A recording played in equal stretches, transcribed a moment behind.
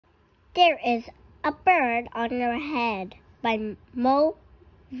There is a bird on your head by Mo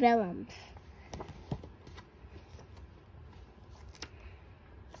Willems.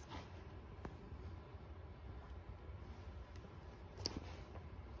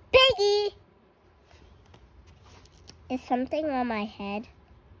 Piggy! Is something on my head?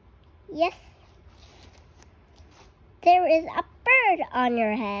 Yes. There is a bird on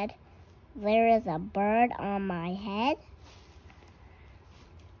your head. There is a bird on my head.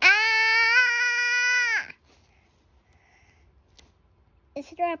 Ah! Is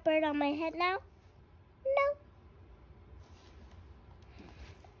there a bird on my head now? No.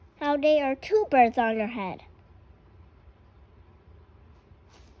 Now there are two birds on your head.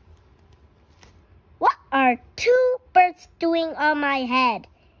 What are two birds doing on my head?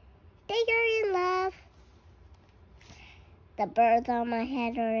 They are in love. The birds on my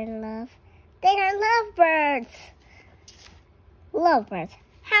head are in love. They are lovebirds. Lovebirds.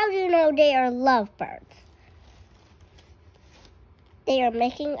 How do you know they are lovebirds? They are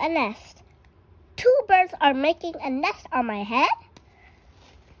making a nest. Two birds are making a nest on my head?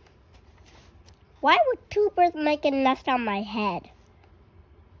 Why would two birds make a nest on my head?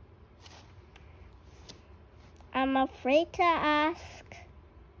 I'm afraid to ask.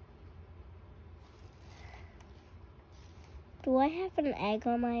 Do I have an egg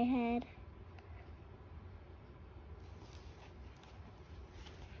on my head?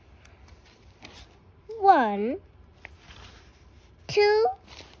 One, two,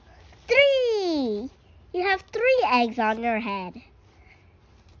 three. You have 3 eggs on your head.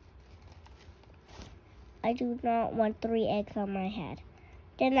 I do not want 3 eggs on my head.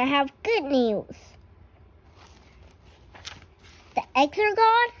 Then I have good news. The eggs are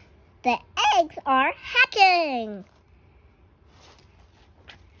gone. The eggs are hatching.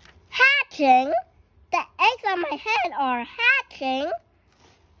 Hatching? The eggs on my head are hatching.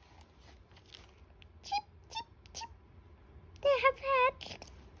 Chip, chip, chip. They have hatched.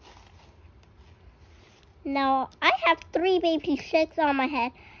 Now I have 3 baby chicks on my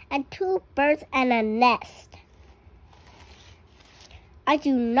head and 2 birds and a nest. I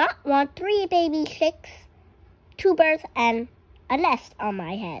do not want 3 baby chicks, 2 birds, and a nest on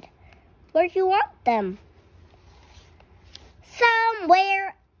my head. Where do you want them?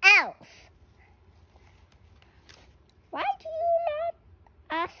 Somewhere else. Why do you not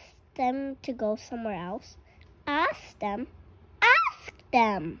ask them to go somewhere else? Ask them. Ask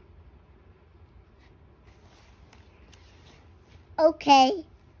them. Okay,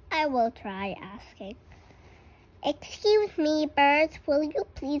 I will try asking. Excuse me, birds, will you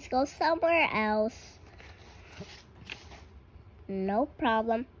please go somewhere else? No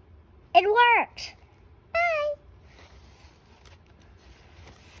problem. It worked. Bye.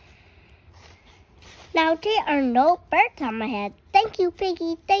 Now there are no birds on my head. Thank you,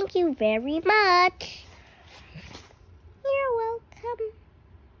 Piggy. Thank you very much. You're welcome.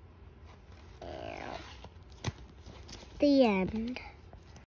 The end.